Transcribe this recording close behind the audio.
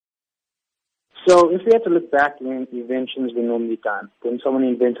So if we had to look back when inventions were normally done, when someone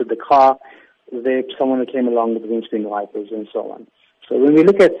invented the car, someone came along with windscreen wipers and so on. So when we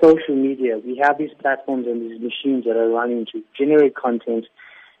look at social media, we have these platforms and these machines that are running to generate content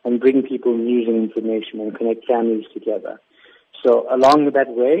and bring people news and information and connect families together. So along with that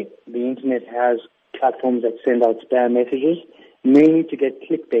way, the internet has platforms that send out spam messages, mainly to get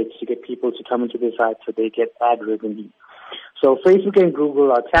clickbaits, to get people to come into their site so they get ad revenue. So Facebook and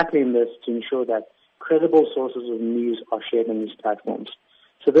Google are tackling this to ensure that credible sources of news are shared on these platforms.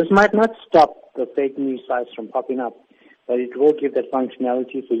 So this might not stop the fake news sites from popping up, but it will give that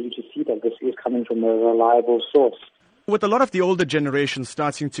functionality for you to see that this is coming from a reliable source. With a lot of the older generation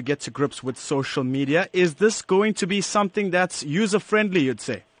starting to get to grips with social media, is this going to be something that's user-friendly, you'd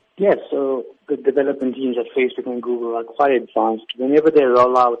say? Yes, so the development teams at Facebook and Google are quite advanced. Whenever they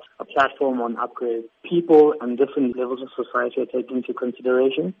roll out a platform on upgrade, people and different levels of society are taken into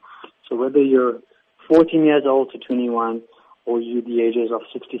consideration. So whether you're 14 years old to 21 or you the ages of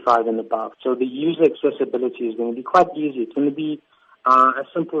 65 and above. So the user accessibility is going to be quite easy. It's going to be as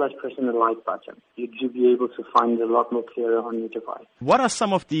simple as pressing the like button. You'll be able to find it a lot more clearer on your device. What are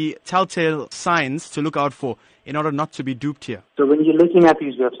some of the telltale signs to look out for in order not to be duped here? So when you're looking at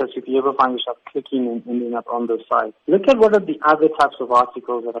these websites, if you ever find yourself clicking and ending up on those sites, look at what are the other types of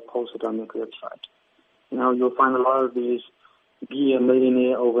articles that are posted on the website. You know, you'll find a lot of these, be a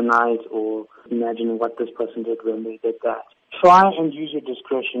millionaire overnight, or imagine what this person did when they did that. Try and use your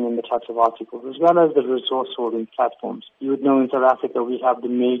discretion in the types of articles, as well as the resource holding platforms. You would know in South Africa we have the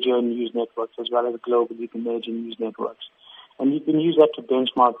major news networks, as well as globally the major news networks. And you can use that to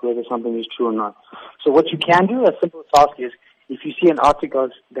benchmark whether something is true or not. So what you can do, a simple task is, if you see an article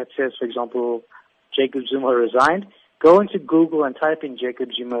that says, for example, Jacob Zuma resigned, go into Google and type in Jacob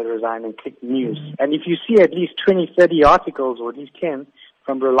Zuma resigned and click news. And if you see at least 20, 30 articles, or at least 10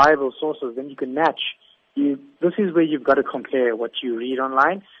 from reliable sources, then you can match. This is where you've got to compare what you read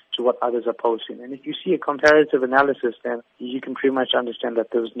online to what others are posting. And if you see a comparative analysis, then you can pretty much understand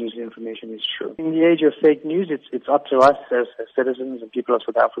that those news information is true. In the age of fake news, it's up to us as citizens and people of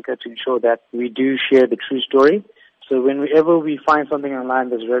South Africa to ensure that we do share the true story. So whenever we find something online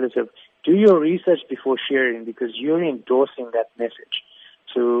that's relative, do your research before sharing, because you're endorsing that message.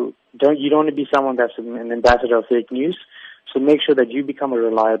 So you don't want to be someone that's an ambassador of fake news. So make sure that you become a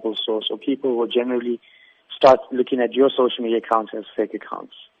reliable source, or people will generally start looking at your social media accounts as fake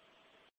accounts.